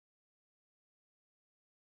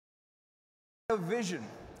a vision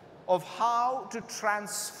of how to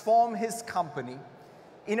transform his company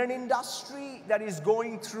in an industry that is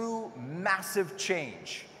going through massive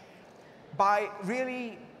change by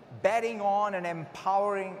really betting on and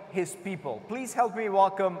empowering his people. Please help me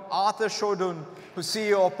welcome Arthur Sadoun, who's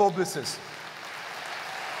CEO of Publicis.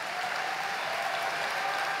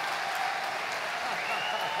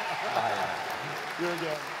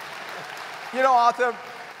 You know, Arthur,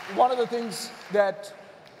 one of the things that,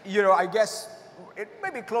 I guess it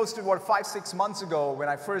may be close to, 5, 6 months ago when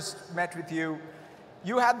I first met with you,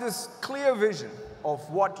 you had this clear vision of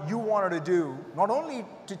what you wanted to do, not only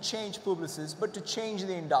to change Publicis, but to change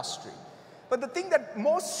the industry. But the thing that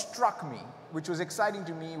most struck me, which was exciting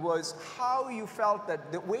to me, was how you felt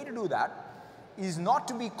that the way to do that is not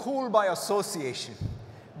to be cool by association,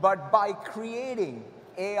 but by creating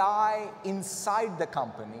AI inside the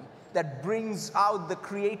company that brings out the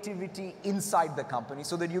creativity inside the company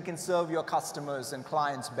so that you can serve your customers and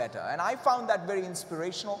clients better. And I found that very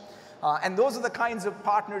inspirational. And those are the kinds of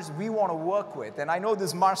partners we want to work with. And I know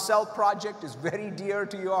this Marcel project is very dear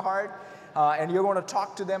to your heart, and you're going to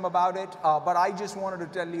talk to them about it. But I just wanted to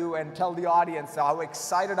tell you and tell the audience how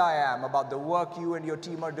excited I am about the work you and your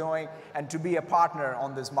team are doing and to be a partner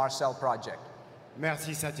on this Marcel project.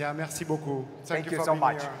 Merci, Satya. Merci beaucoup. Thank you so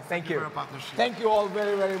much. Thank you. Thank you all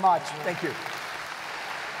very, very much. Thank you.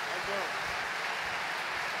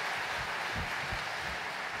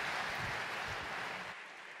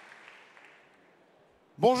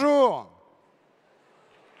 Bonjour.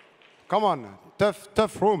 Come on.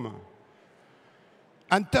 Tough room.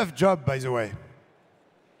 And tough job, by the way.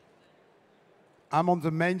 I'm on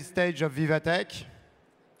the main stage of VivaTech.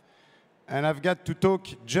 And I've got to talk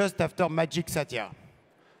just after Magic Satya.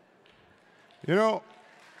 You know,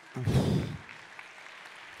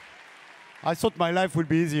 I thought my life would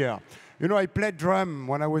be easier. You know, I played drum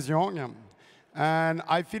when I was young. And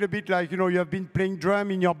I feel a bit like, you have been playing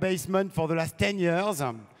drum in your basement for the last 10 years.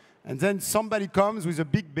 And then somebody comes with a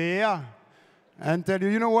big beer and tell you,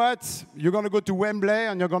 you know what? You're going to go to Wembley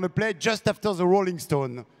and you're going to play just after the Rolling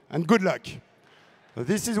Stone. And good luck. So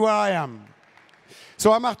this is where I am.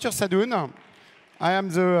 So I'm Arthur Sadoun. I am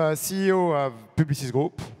the CEO of Publicis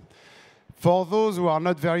Groupe. For those who are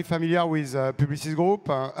not very familiar with Publicis Groupe,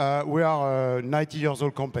 we are a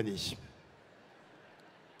 90-year-old company.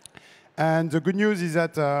 And the good news is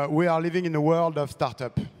that we are living in a world of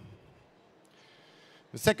startup.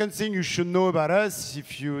 The second thing you should know about us,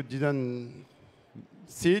 if you didn't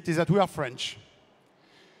see it, is that we are French.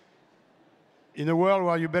 In a world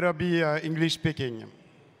where you better be English speaking.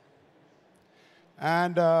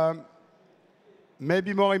 And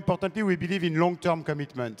maybe more importantly, we believe in long-term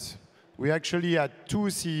commitment. We actually had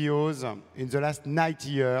 2 CEOs in the last 90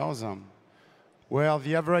 years, where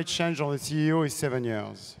the average change on the CEO is 7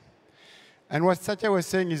 years. And what Satya was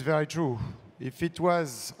saying is very true. If it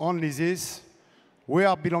was only this, we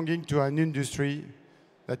are belonging to an industry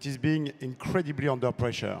that is being incredibly under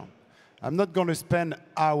pressure. I'm not going to spend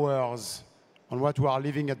hours on what we are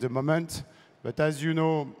living at the moment, but as you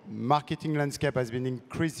know, marketing landscape has been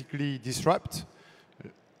increasingly disrupted,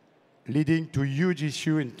 leading to huge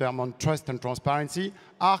issue in terms of trust and transparency.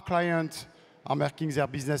 Our clients are making their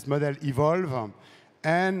business model evolve,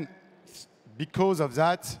 and because of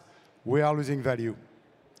that, we are losing value.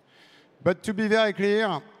 But to be very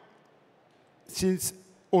clear, since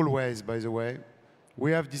always, by the way,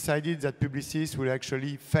 we have decided that Publicis will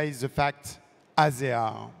actually face the facts as they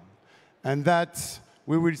are, and that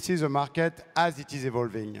we will see the market as it is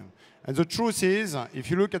evolving. And the truth is, if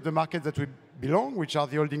you look at the market that we belong, which are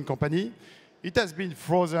the holding company, it has been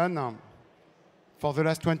frozen for the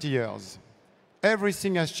last 20 years.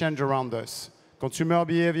 Everything has changed around us. Consumer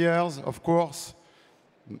behaviors, of course,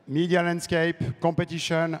 media landscape,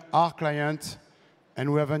 competition, our clients,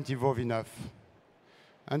 and we haven't evolved enough.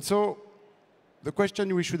 And so the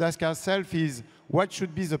question we should ask ourselves is, what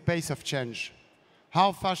should be the pace of change?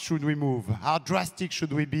 How fast should we move? How drastic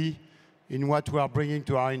should we be in what we are bringing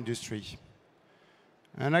to our industry?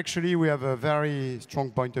 And actually, we have a very strong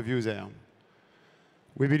point of view there.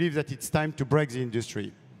 We believe that it's time to break the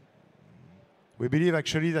industry. We believe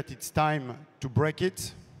actually that it's time to break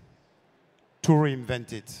it, to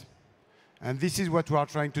reinvent it. And this is what we are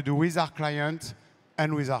trying to do with our clients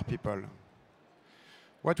and with our people.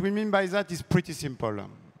 What we mean by that is pretty simple.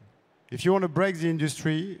 If you want to break the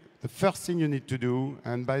industry, the first thing you need to do,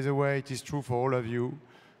 and by the way, it is true for all of you,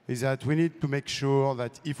 is that we need to make sure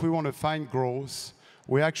that if we want to find growth,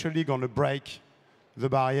 we're actually going to break the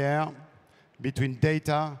barrier between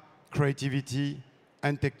data, creativity,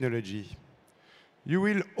 and technology. You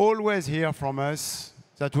will always hear from us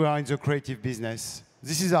that we are in the creative business.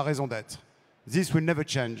 This is our raison d'être. This will never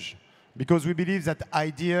change, because we believe that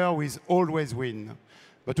idea will always win.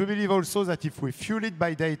 But we believe also that if we fuel it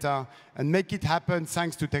by data and make it happen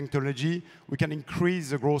thanks to technology, we can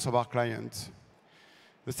increase the growth of our clients.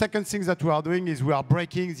 The second thing that we are doing is we are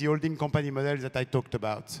breaking the holding company model that I talked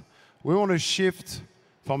about. We want to shift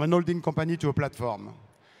from an holding company to a platform.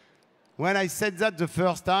 When I said that the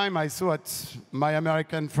first time, I saw my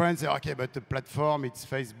American friends say, okay, but the platform, it's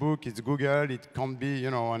Facebook, it's Google, it can't be,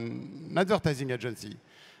 an advertising agency.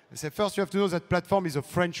 I said, first you have to know that platform is a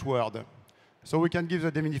French word. So we can give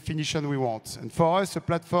the definition we want. And for us, a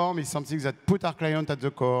platform is something that puts our client at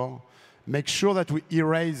the core, make sure that we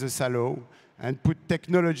erase the silo, and put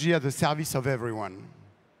technology at the service of everyone.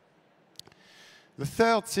 The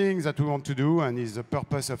third thing that we want to do, and is the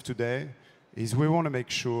purpose of today, is we want to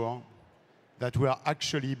make sure that we are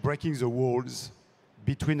actually breaking the walls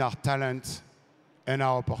between our talent and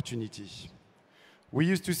our opportunity. We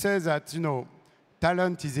used to say that,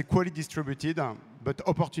 talent is equally distributed, but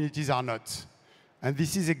opportunities are not. And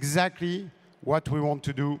this is exactly what we want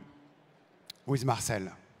to do with Marcel.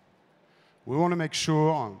 We want to make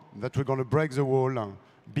sure that we're going to break the wall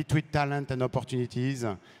between talent and opportunities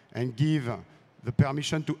and give the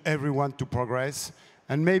permission to everyone to progress.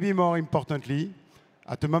 And maybe more importantly,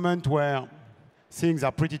 at a moment where things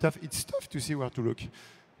are pretty tough, it's tough to see where to look,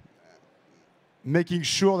 making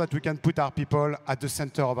sure that we can put our people at the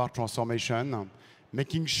center of our transformation,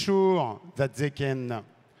 making sure that they can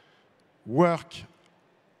work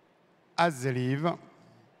as they live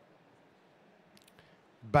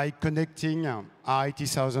by connecting our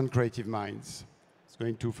 80,000 creative minds. It's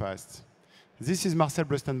going too fast. This is Marcel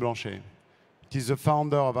Blanchet. He is the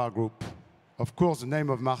founder of our group. Of course, the name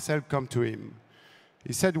of Marcel comes to him.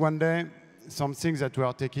 He said one day something that we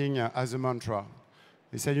are taking as a mantra.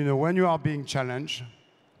 He said, when you are being challenged,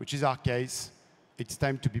 which is our case, it's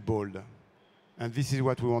time to be bold. And this is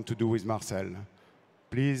what we want to do with Marcel.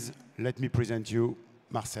 Please let me present you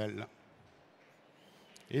Marcel.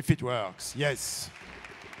 If it works, yes.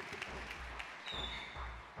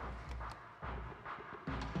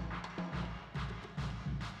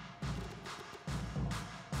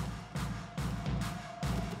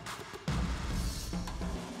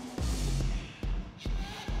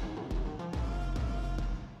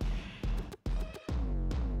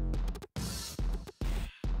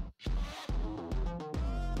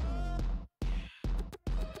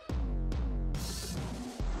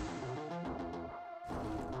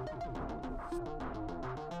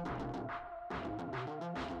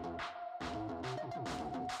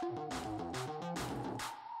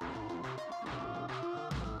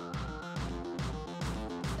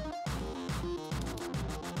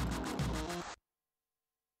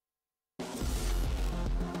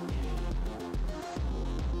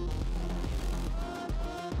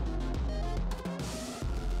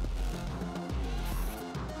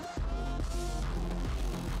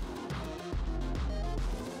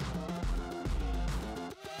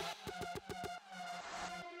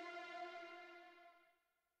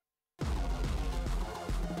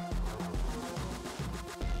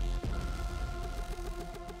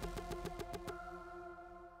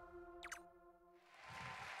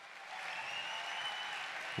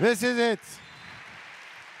 This is it.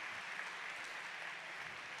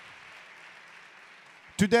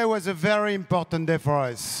 Today was a very important day for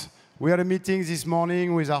us. We had a meeting this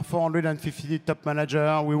morning with our 450 top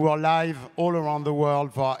managers. We were live all around the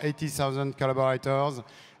world for our 80,000 collaborators,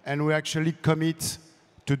 and we actually commit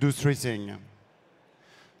to do three things.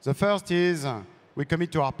 The first is we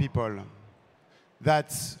commit to our people.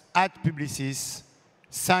 That at Publicis,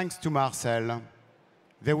 thanks to Marcel,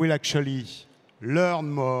 they will actually learn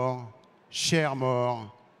more, share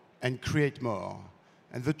more, and create more.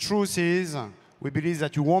 And the truth is, we believe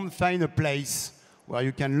that you won't find a place where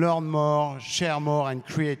you can learn more, share more, and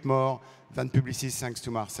create more than Publicis thanks to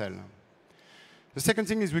Marcel. The second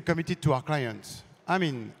thing is we're committed to our clients. I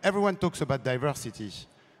mean, everyone talks about diversity.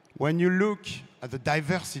 When you look at the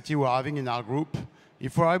diversity we're having in our group,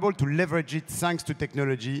 if we're able to leverage it thanks to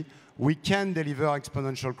technology, we can deliver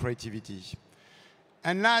exponential creativity.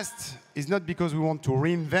 And last is not because we want to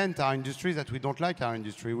reinvent our industry that we don't like our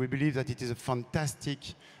industry. We believe that it is a fantastic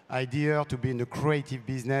idea to be in a creative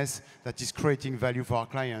business that is creating value for our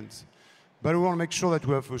clients. But we want to make sure that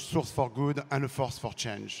we have a source for good and a force for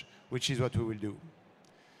change, which is what we will do.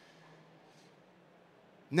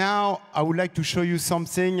 Now, I would like to show you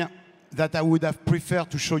something that I would have preferred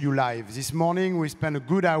to show you live. This morning, we spent a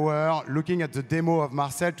good hour looking at the demo of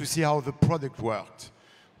Marcel to see how the product worked.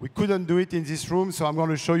 We couldn't do it in this room, so I'm going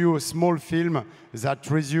to show you a small film that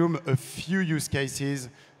resumes a few use cases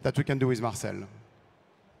that we can do with Marcel.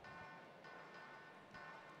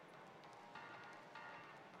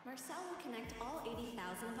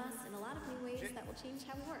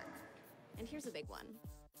 And here's a big one.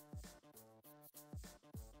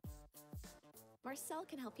 Marcel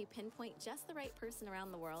can help you pinpoint just the right person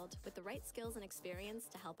around the world with the right skills and experience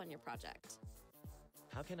to help on your project.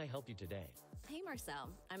 How can I help you today? Hey Marcel,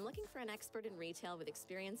 I'm looking for an expert in retail with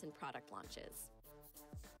experience in product launches.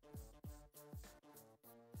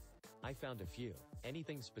 I found a few.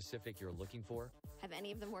 Anything specific you're looking for? Have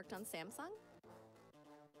any of them worked on Samsung?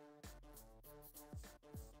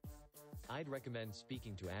 I'd recommend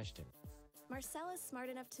speaking to Ashton. Marcel is smart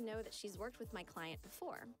enough to know that she's worked with my client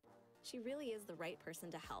before. She really is the right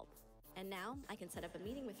person to help. And now I can set up a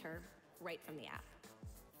meeting with her right from the app.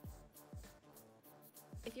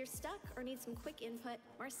 If you're stuck or need some quick input,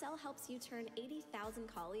 Marcel helps you turn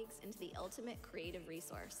 80,000 colleagues into the ultimate creative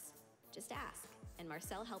resource. Just ask, and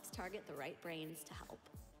Marcel helps target the right brains to help.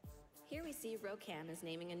 Here we see Rocan is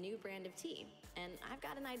naming a new brand of tea, and I've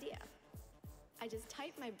got an idea. I just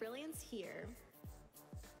type my brilliance here.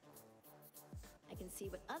 I can see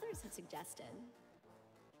what others have suggested.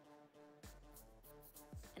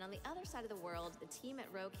 And on the other side of the world, the team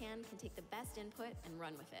at Rocan can take the best input and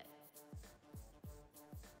run with it.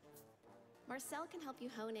 Marcel can help you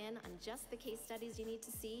hone in on just the case studies you need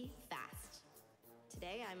to see fast.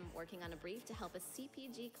 Today, I'm working on a brief to help a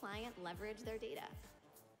CPG client leverage their data.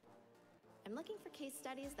 I'm looking for case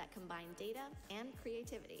studies that combine data and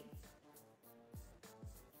creativity.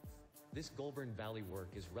 This Goulburn Valley work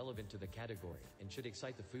is relevant to the category and should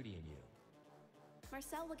excite the foodie in you.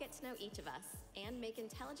 Marcel will get to know each of us and make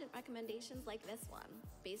intelligent recommendations like this one,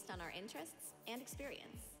 based on our interests and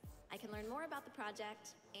experience. I can learn more about the project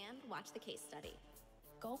and watch the case study.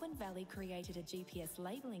 Goulburn Valley created a GPS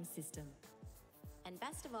labeling system. And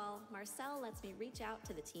best of all, Marcel lets me reach out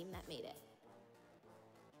to the team that made it.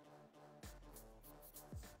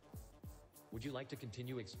 Would you like to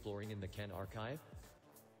continue exploring in the Ken archive?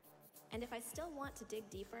 And if I still want to dig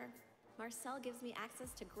deeper, Marcel gives me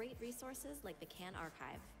access to great resources like the Can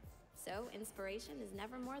Archive. So inspiration is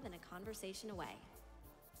never more than a conversation away.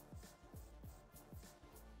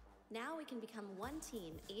 Now we can become one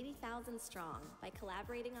team, 80,000 strong, by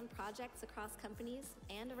collaborating on projects across companies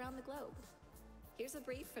and around the globe. Here's a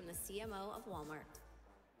brief from the CMO of Walmart.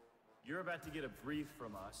 You're about to get a brief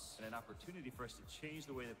from us and an opportunity for us to change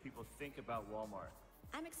the way that people think about Walmart.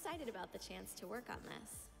 I'm excited about the chance to work on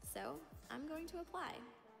this, so I'm going to apply.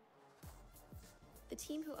 The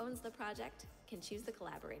team who owns the project can choose the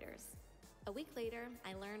collaborators. A week later,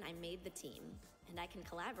 I learn I made the team, and I can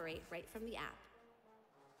collaborate right from the app.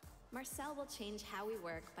 Marcel will change how we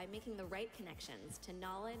work by making the right connections to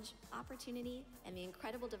knowledge, opportunity, and the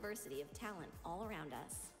incredible diversity of talent all around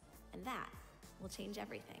us. And that will change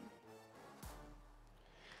everything.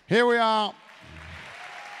 Here we are.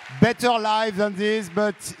 Better live than this,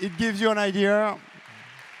 but it gives you an idea.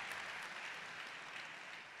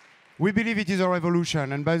 We believe it is a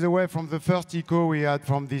revolution. And by the way, from the first echo we had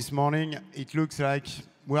from this morning, it looks like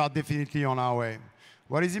we are definitely on our way.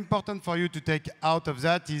 What is important for you to take out of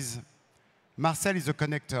that is Marcel is a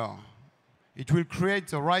connector. It will create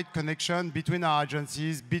the right connection between our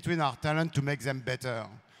agencies, between our talent to make them better.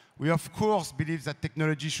 We, of course, believe that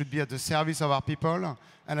technology should be at the service of our people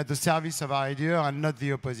and at the service of our idea and not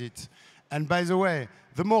the opposite. And by the way,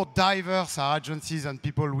 the more diverse our agencies and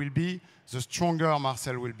people will be, the stronger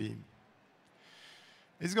Marcel will be.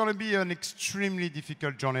 It's going to be an extremely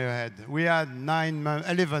difficult journey ahead. We had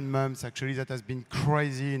 11 months, actually, that has been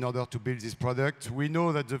crazy in order to build this product. We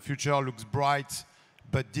know that the future looks bright,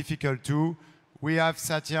 but difficult too. We have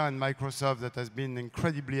Satya and Microsoft that has been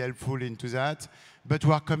incredibly helpful into that, but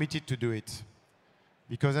we are committed to do it.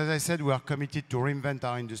 Because as I said, we are committed to reinvent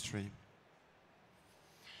our industry.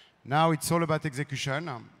 Now it's all about execution.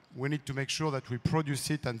 We need to make sure that we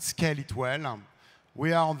produce it and scale it well.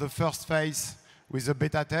 We are on the first phase with the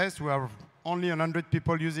beta test. We have only 100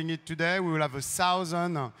 people using it today. We will have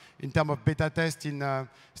 1,000 in terms of beta test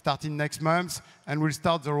starting next month, and we'll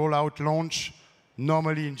start the rollout launch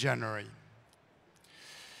normally in January.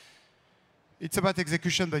 It's about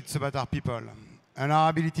execution, but it's about our people and our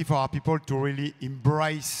ability for our people to really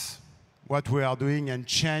embrace what we are doing and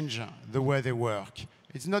change the way they work.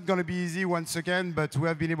 It's not going to be easy once again, but we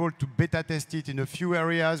have been able to beta test it in a few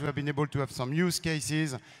areas. We have been able to have some use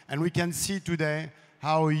cases, and we can see today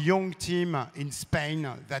how a young team in Spain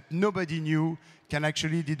that nobody knew can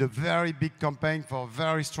actually did a very big campaign for a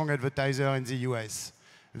very strong advertiser in the US.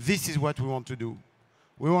 This is what we want to do.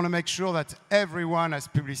 We want to make sure that everyone as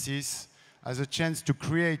Publicis has a chance to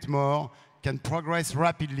create more, can progress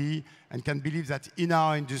rapidly, and can believe that in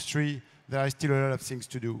our industry, there are still a lot of things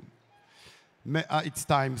to do. It's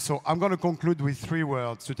time. So I'm going to conclude with 3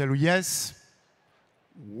 words to tell you, yes,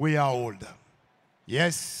 we are old.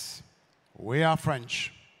 Yes, we are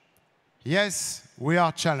French. Yes, we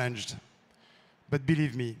are challenged. But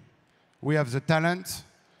believe me, we have the talent,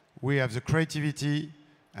 we have the creativity,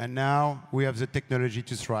 and now we have the technology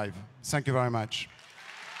to thrive. Thank you very much.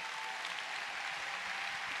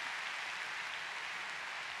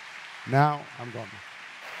 Now, I'm gone.